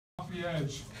the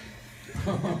edge.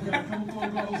 Got a couple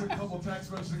phone calls, a couple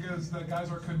text messages that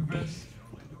guys are convinced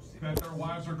that their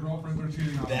wives or girlfriends are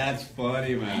cheating on them. That's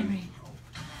funny, man. Henry,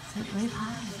 say wave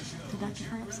hi to Dr.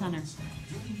 Phillips Center.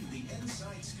 Giving you the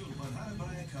inside scoop on how to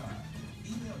buy a car.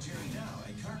 Email Jerry now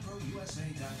at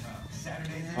carprousa.com.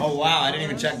 Saturday night. Oh wow, I didn't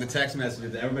even check the text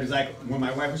messages. Everybody's like, when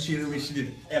my wife was cheating on me, she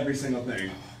did every single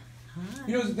thing.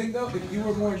 You know the thing though, if you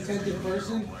were a more attentive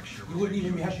person, you wouldn't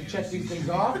even have to check these things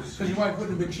off because your wife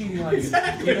wouldn't have been cheating on you.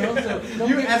 Exactly. You know, so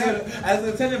You, as an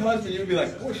attentive husband, you'd be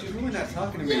like, oh, she's really not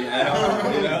talking to me at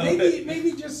all. You know?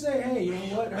 maybe just say, hey, you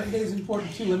know what? Her day's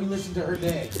important too. Let me listen to her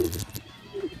day.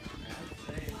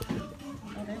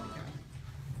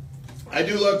 I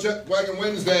do love Chuck Wagon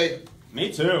Wednesday.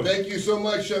 Me too. Thank you so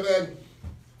much, Cheved.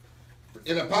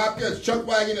 In a Popka, it's Chuck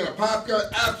Wagon in a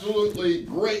Popka. Absolutely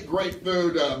great, great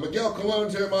food. Miguel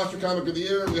Colon's here, Monster Comic of the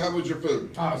Year. How was your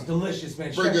food? Oh, it's delicious,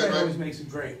 man. Pretty Chef good, right? always makes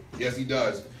it great. Yes, he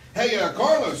does. Hey,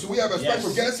 Carlos, so we have a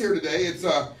special guest here today. It's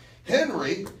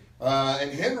Henry.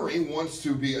 And Henry wants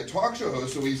to be a talk show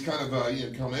host, so he's kind of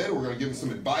come in. We're going to give him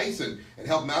some advice and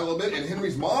help him out a little bit. And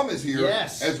Henry's mom is here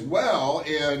as well.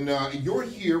 And you're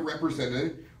here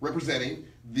representing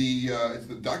the it's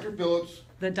the Dr. Phillips.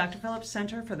 The Dr. Phillips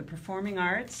Center for the Performing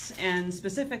Arts, and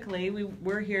specifically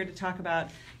we're here to talk about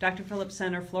Dr. Phillips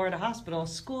Center Florida Hospital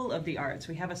School of the Arts.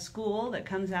 We have a school that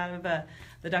comes out of the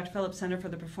Dr. Phillips Center for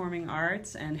the Performing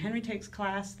Arts, and Henry takes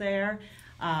class there.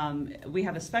 We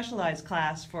have a specialized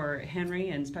class for Henry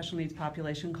and special needs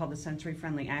population called the Sensory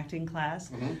Friendly Acting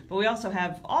class. But we also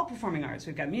have all performing arts.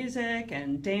 We've got music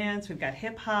and dance. We've got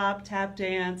hip hop, tap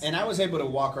dance. And I was able to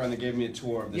walk around. They gave me a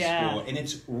tour of the school, and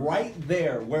it's right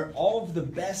there where all of the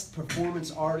best performance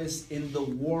artists in the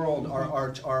world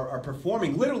are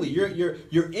performing. Literally,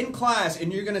 you're in class,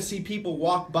 and you're going to see people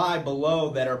walk by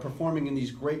below that are performing in these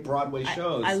great Broadway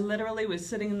shows. I literally was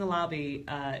sitting in the lobby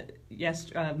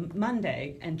Monday,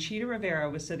 and Cheetah Rivera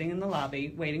was sitting in the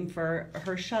lobby waiting for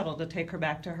her shuttle to take her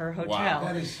back to her hotel. Wow,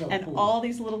 that is so and cool. all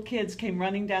these little kids came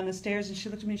running down the stairs, and she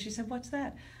looked at me and she said, "What's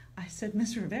that?" I said,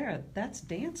 "Miss Rivera, that's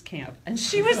dance camp." And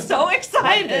she was so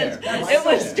excited. It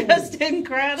was just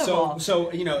incredible.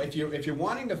 So you know, if you're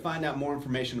wanting to find out more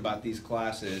information about these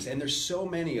classes, and there's so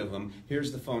many of them,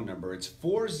 here's the phone number. It's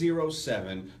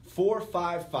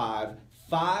 407-455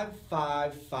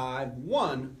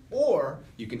 5551, or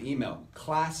you can email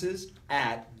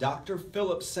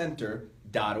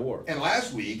classes@drphillipscenter.org. And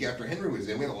last week, after Henry was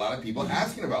in, we had a lot of people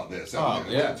asking about this. We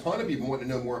had a ton of people wanting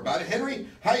to know more about it. Henry,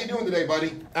 how you doing today,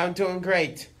 buddy? I'm doing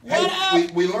great. Hey,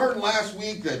 we learned last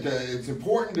week that it's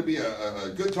important to be a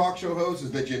good talk show host,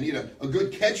 is that you need a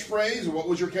good catchphrase. What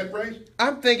was your catchphrase?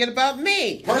 I'm thinking about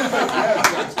me. Perfect. Yes,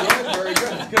 that's good. Very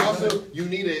good. Also, you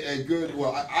need a good,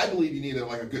 well, I believe you need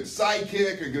a good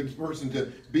sidekick, a good person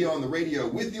to be on the radio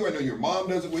with you. I know your mom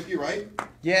does it with you, right?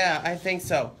 Yeah, I think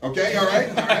so. Okay, all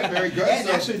right, very good. And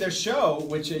actually, their show,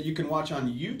 which you can watch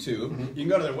on YouTube, you can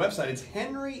go to their website. It's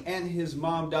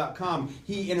henryandhismom.com.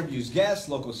 He interviews guests,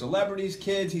 local celebrities,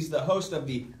 kids. He's the host of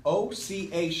the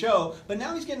OCA show, but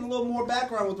now he's getting a little more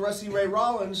background with Rusty Ray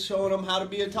Rollins, showing him how to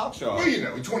be a talk show. Well, you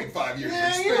know, 25 years of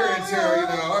experience here, you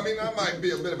know. I mean, I might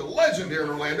be a bit of a legend here in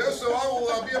Orlando, so I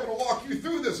will be able to walk you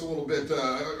through this a little bit.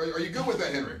 Are you good with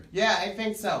that, Henry? Yeah, I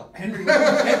think so. Henry,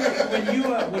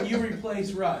 when you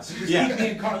replace Russ, just keep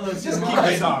me and Carlos. Just keep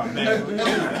us on, man.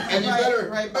 And you better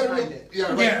behind it.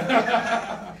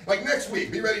 Yeah. Like next week.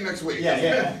 Be ready next week.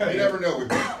 Yeah. You never know.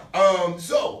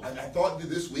 So I thought that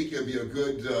this week it'd be a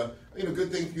good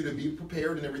thing for you to be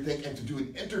prepared and everything, and to do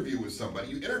an interview with somebody.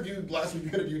 You interviewed last week.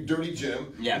 You interviewed Dirty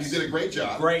Jim. Yes. You did a great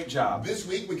job. Great job. This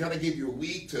week we kind of gave you a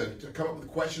week to come up with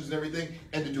questions and everything,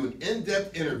 and to do an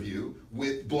in-depth interview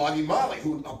with Blogging Molly,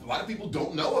 who a lot of people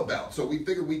don't know about. So we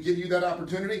figured we'd give you that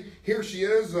opportunity. Here she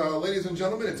is, ladies and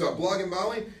gentlemen. It's Blogging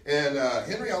Molly, and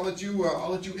Henry, I'll let you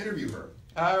interview her.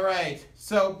 All right.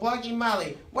 So, Blogging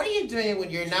Molly, what are you doing when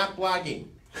you're not blogging?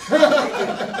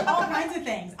 All kinds of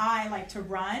things. I like to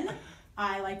run.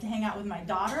 I like to hang out with my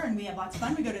daughter, and we have lots of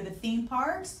fun. We go to the theme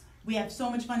parks. We have so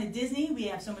much fun at Disney. We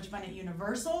have so much fun at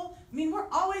Universal. I mean, we're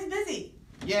always busy.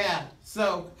 Yeah,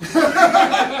 so...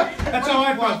 That's how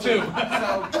I felt, too.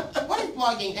 So, what is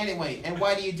blogging anyway, and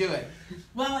why do you do it?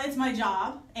 Well, it's my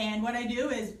job, and what I do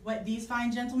is what these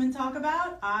fine gentlemen talk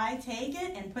about, I take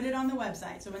it and put it on the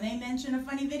website. So when they mention a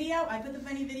funny video, I put the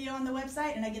funny video on the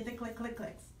website, and I get the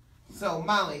clicks. So,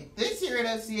 Molly, this year at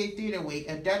OCA Theater Week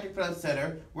at Dr. Phillips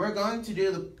Center, we're going to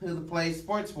do the play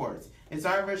Sports Wars. It's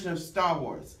our version of Star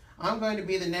Wars. I'm going to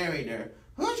be the narrator.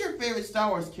 Who's your favorite Star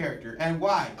Wars character, and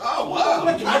why? Oh, wow.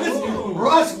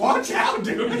 Russ, watch out,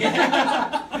 dude.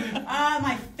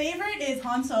 My favorite is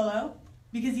Han Solo,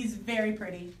 because he's very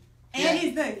pretty.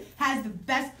 And has the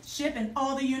best ship in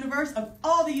all the universe of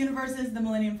all the universes, the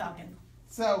Millennium Falcon.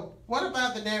 So, what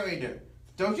about the narrator?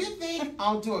 Don't you think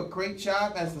I'll do a great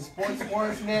job as the sports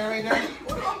wars narrator?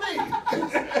 What about me?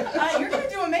 You're going to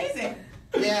do amazing.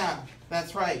 Yeah,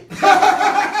 that's right.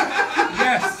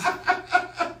 Yes.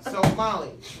 So,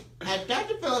 Molly, at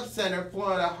Dr. Phillips Center,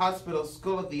 Florida Hospital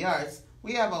School of the Arts,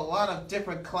 we have a lot of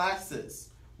different classes.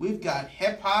 We've got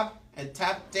hip-hop and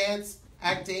tap dance,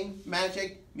 acting,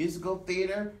 magic, musical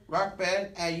theater, rock band,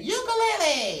 and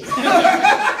ukulele!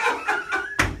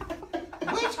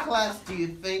 Which class do you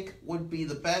think would be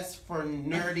the best for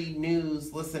nerdy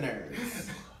news listeners?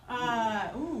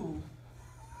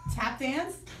 Tap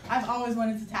dance? I've always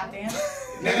wanted to tap dance.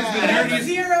 Yeah. I have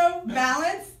zero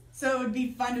balance, so it would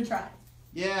be fun to try.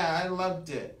 Yeah, I loved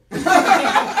it.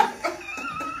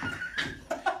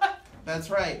 That's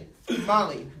right.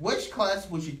 Molly, which class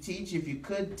would you teach if you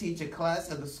could teach a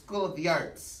class at the School of the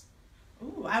Arts?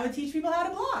 Ooh, I would teach people how to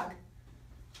blog.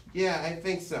 Yeah, I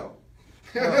think so.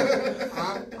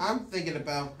 Well, I'm thinking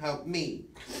about me.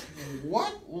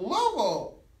 What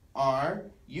level are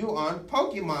you on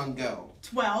Pokemon Go?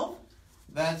 12.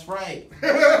 That's right.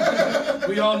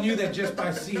 We all knew that just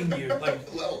by seeing you.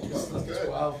 Like, Well, that's good.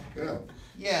 12. Yeah.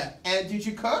 Yeah, and did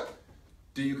you cook?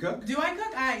 Do you cook? Do I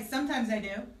cook? Sometimes I do.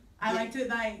 I like to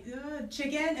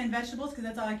chicken and vegetables because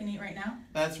that's all I can eat right now.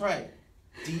 That's right.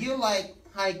 Do you like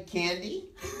high candy?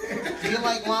 Do you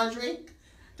like laundry?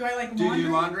 Do I like Do laundry? you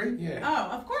do laundry? Yeah. Oh,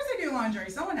 of course I do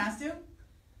laundry. Someone has to.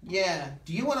 Yeah.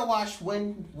 Do you want to wash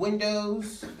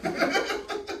windows?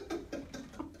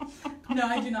 No,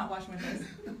 I do not wash windows.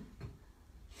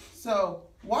 So,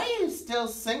 why are you still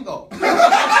single? Are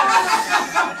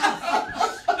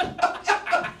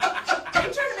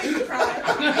you trying to make me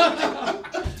cry?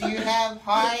 Do you have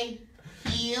high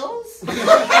heels?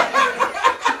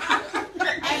 I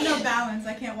have no balance.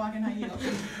 I can't walk in high heels.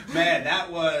 Man, that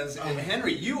was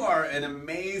Henry. You are an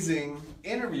amazing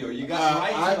interviewer. You got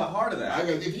right to the heart of that.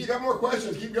 If you got more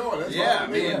questions, keep going. That's Yeah,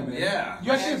 fine with me. man. Yeah.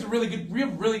 You actually have some really good And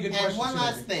questions. one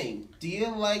last today. thing. Do you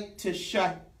like to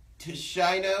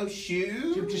shino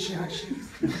shoes? Give it to shine shoes.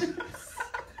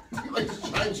 You like to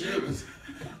shine shoes.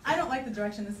 I don't like the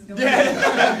direction this is going.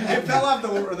 Yeah, it fell off the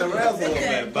rails a little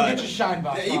bit, Go but get your shine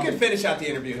box. you can finish out the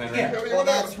interview, Henry. Yeah. Well,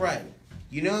 that's right.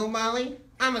 You know, Molly,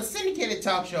 I'm a syndicated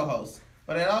talk show host,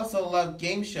 but I also love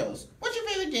game shows. What's your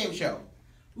favorite game show?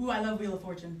 Ooh, I love Wheel of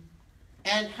Fortune.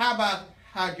 And how about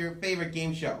your favorite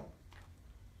game show?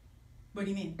 What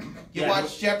do you mean? You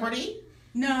watch Jeopardy?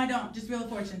 No, I don't. Just Wheel of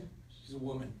Fortune. She's a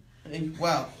woman.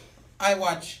 Well, I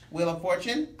watch Wheel of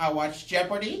Fortune. I watch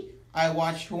Jeopardy. I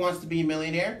watch Who Wants to Be a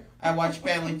Millionaire. I watch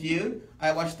Family Feud.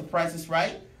 I watch The Price is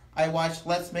Right. I watch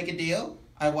Let's Make a Deal.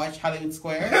 I watched Hollywood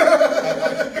Squares. I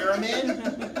watched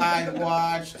Pyramid. I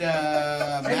watched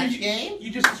Match Game.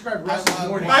 You just described Russ's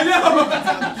morning. I know. To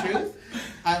tell the truth,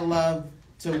 I love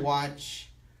to watch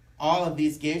all of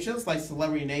these game shows, like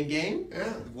Celebrity Name Game,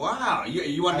 Yeah. Wow.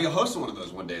 You want to be a host of one of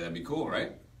those one day? That'd be cool,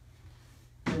 right?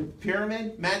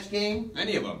 Pyramid, Match Game,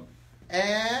 Any of them.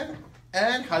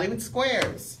 and Hollywood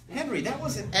Squares. Henry, that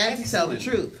was an And to tell the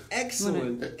truth.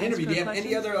 excellent Ask interview. her Do you a have any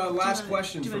question? other Do you last wanna-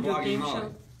 questions do for you wanna do a Blogging game Molly?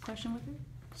 show question with her?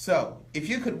 So, if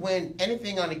you could win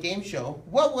anything on a game show,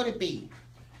 what would it be?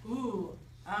 Ooh,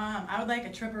 I would like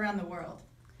a trip around the world.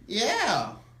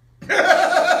 Yeah.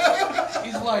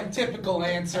 He's like, typical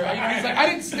answer. He's like, I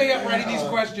didn't stay up writing these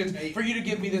questions for you to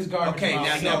give me this garbage. Okay,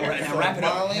 Molly. now wrap it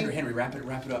up, Molly? Henry. Wrap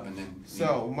it up, and then.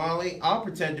 So, Molly, I'll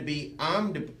pretend to be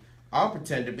I'm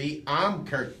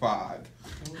Kirk Fogg.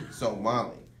 So,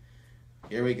 Molly,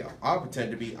 here we go. I'll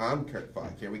pretend to be I'm Kirk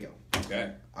Fogg. Here we go.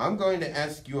 Okay. I'm going to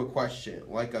ask you a question,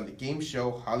 like on the game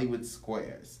show Hollywood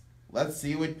Squares. Let's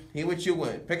see what you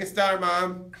win. Pick a star,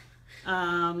 Mom.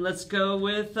 Let's go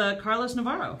with Carlos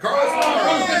Navarro. Carlos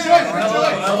Navarro. Good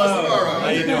choice. Carlos Navarro. How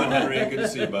you doing, Henry? Good to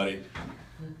see you, buddy.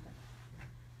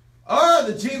 Oh,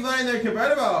 the Chief line there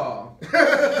convertible.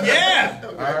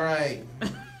 Yeah.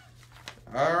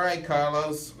 All right,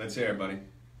 Carlos. Let's hear it, buddy.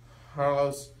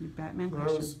 Carlos. Batman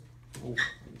Carlos. question.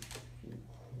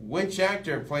 Which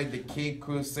actor played the Cape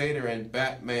Crusader in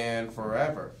Batman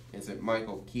Forever? Is it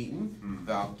Michael Keaton,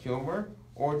 Val Kilmer,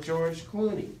 or George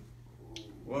Clooney?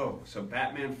 Whoa. So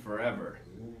Batman Forever.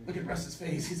 Look at Russ's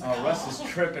face. He's like, Oh, Russ is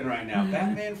tripping right now.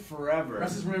 Batman Forever.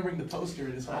 Russ is remembering the poster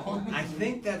in his hall. I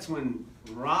think that's when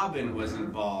Robin was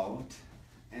involved.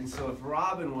 And so if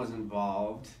Robin was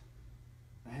involved,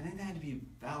 I think that had to be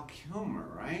Val Kilmer,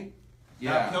 right?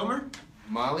 Yeah. Val Kilmer?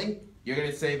 Molly, you're going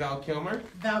to say Val Kilmer?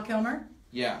 Val Kilmer.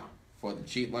 Yeah, for the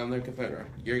cheap Limelight Confederate.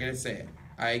 You're going to say it.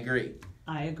 I agree.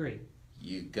 I agree.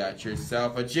 You got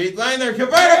yourself a cheap Limelight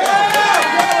Confederate!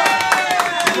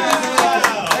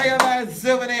 I got my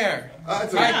souvenir.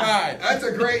 That's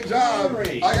a great job.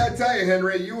 Henry. I gotta tell you,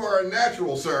 Henry, you are a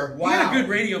natural, sir. You got a good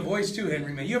radio voice too,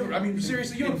 Henry, man.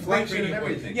 Seriously, you have a great Inflection and radio voice.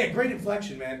 everything. Yeah, great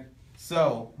inflection, man.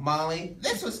 So, Molly,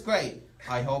 this was great.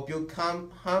 I hope you'll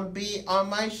come be on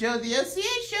my show, the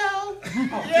LCA show.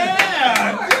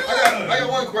 Yeah. I got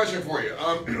one question for you.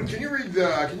 Can you read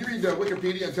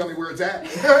Wikipedia and tell me where it's at?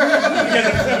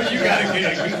 You got a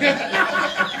gig.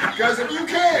 Because if you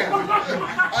can,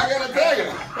 I gotta tell you.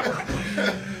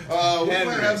 We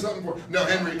might have something for. No,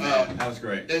 Henry. That was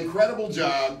great. Incredible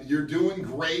job. You're doing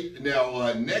great.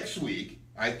 Now, next week,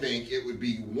 I think it would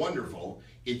be wonderful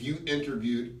if you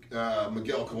interviewed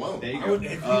Miguel Colon. There you go.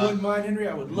 If you wouldn't mind, Henry,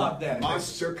 I would love that.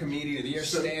 Monster comedian of the year,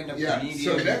 stand-up comedian.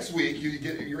 So next week you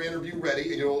get your interview ready,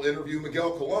 and you'll interview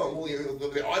Miguel Colon. Well,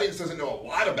 the audience doesn't know a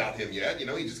lot about him yet. He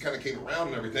just kind of came around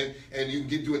and everything. And you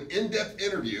can do an in-depth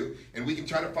interview, and we can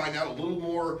try to find out a little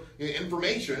more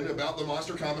information about the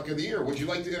Monster Comic of the Year. Would you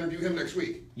like to interview him next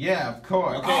week? Yeah, of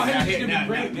course. Okay, Henry's gonna be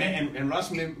great, man. and Russ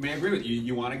may agree with you.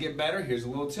 You want to get better? Here's a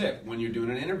little tip. When you're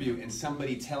doing an interview and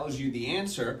somebody tells you the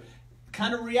answer,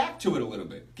 kind of react to it a little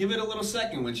bit. Give it a little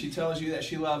second. When she tells you that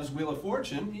she loves Wheel of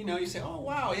Fortune, you say, oh,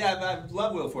 wow, yeah, I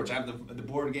love Wheel of Fortune. I have the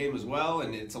board game as well,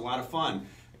 and it's a lot of fun.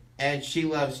 And she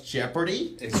loves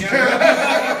Jeopardy. She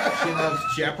loves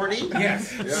Jeopardy.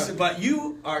 Yes. Yeah. But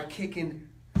you are kicking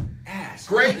ass.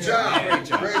 Great job. Great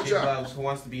job. Great She job. loves Who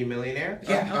Wants to Be a Millionaire.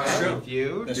 Yeah. True.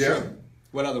 Feud. That's Yeah. true.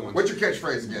 What other ones? What's your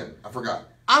catchphrase again? I forgot.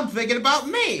 I'm thinking about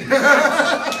me.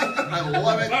 I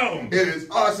love it. Boom. It is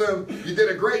awesome. You did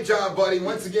a great job, buddy.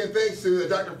 Once again, thanks to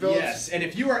Dr. Phillips. Yes, and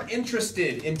if you are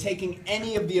interested in taking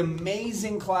any of the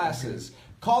amazing classes,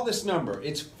 call this number.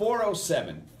 It's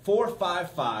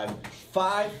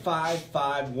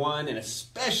 407-455-5551, and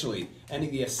especially any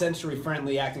of the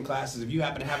sensory-friendly acting classes. If you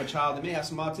happen to have a child that may have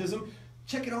some autism,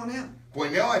 check it on out. Boy,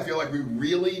 now I feel like we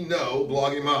really know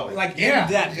Blogging Molly. Like Yeah.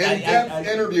 in-depth. In-depth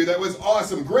interview. That was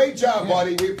awesome. Great job,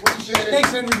 buddy. We appreciate it.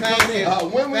 Thanks, Henry. Thank you.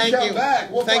 When we Thank come you.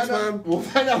 back, we'll Thanks, find out. Mom. We'll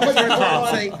find out what's going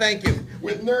on Thank you.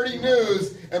 with nerdy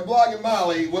news and Blogging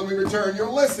Molly when we return.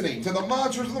 You're listening to the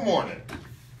Monsters of the Morning.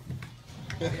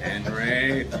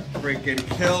 Henry, freaking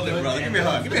killed it, brother. Give me a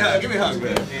hug. Give me a hug. Give me a hug,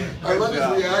 man. I love his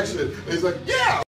reaction. He's like, yeah.